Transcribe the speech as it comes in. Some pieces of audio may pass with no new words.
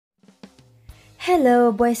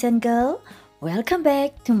Hello boys and girls, welcome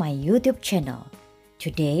back to my YouTube channel.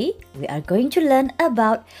 Today we are going to learn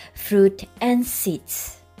about fruit and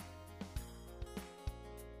seeds.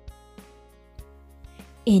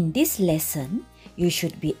 In this lesson, you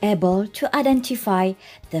should be able to identify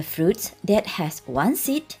the fruits that has one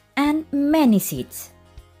seed and many seeds.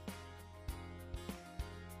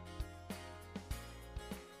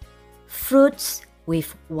 Fruits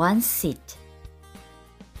with one seed.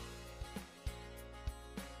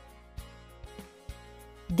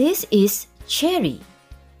 This is cherry.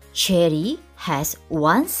 Cherry has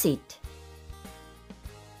one seed.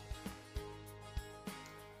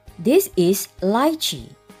 This is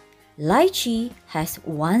lychee. Lychee has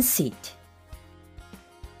one seed.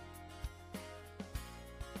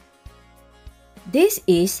 This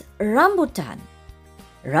is rambutan.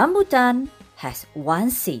 Rambutan has one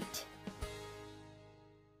seed.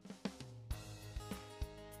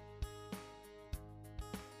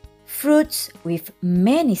 Fruits with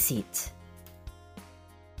many seeds.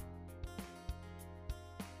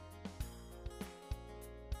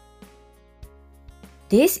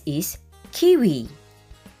 This is kiwi.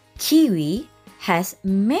 Kiwi has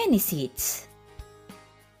many seeds.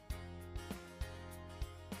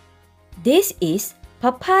 This is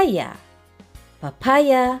papaya.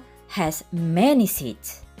 Papaya has many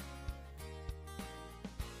seeds.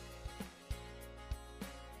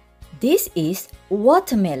 This is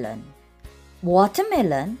watermelon.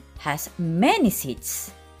 Watermelon has many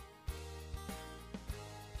seeds.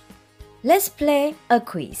 Let's play a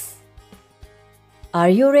quiz. Are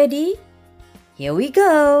you ready? Here we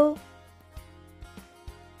go.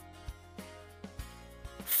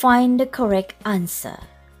 Find the correct answer,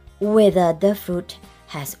 whether the fruit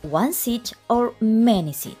has one seed or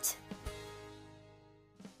many seeds.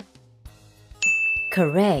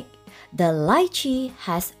 Correct. The lychee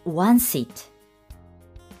has one seed.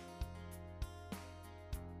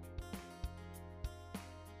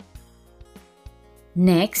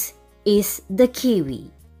 Next is the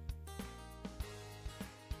kiwi.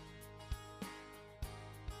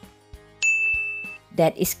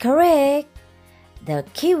 That is correct. The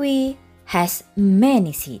kiwi has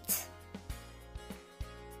many seeds.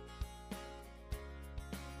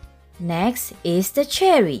 Next is the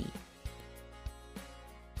cherry.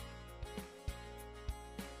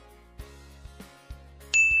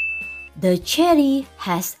 The cherry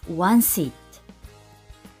has one seed.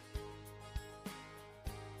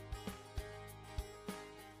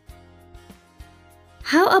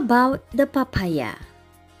 How about the papaya?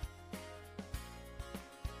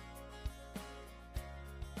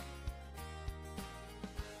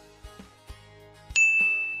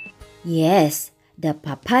 Yes, the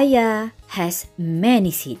papaya has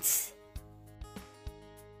many seeds.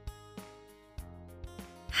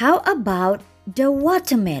 How about the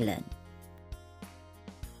watermelon?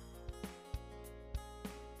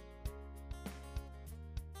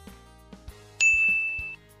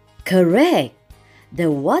 Correct. The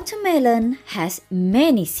watermelon has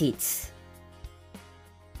many seeds.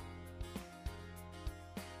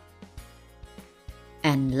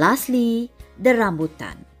 And lastly, the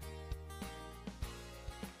rambutan.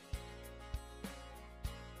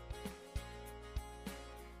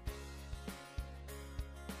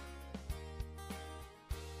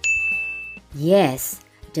 Yes,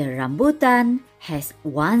 the rambutan has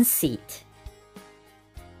one seed.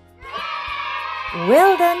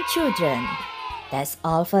 Well done, children. That's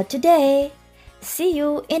all for today. See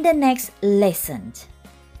you in the next lesson.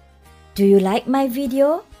 Do you like my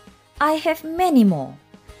video? I have many more.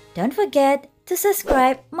 Don't forget to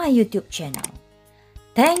subscribe my YouTube channel.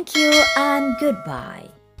 Thank you and goodbye.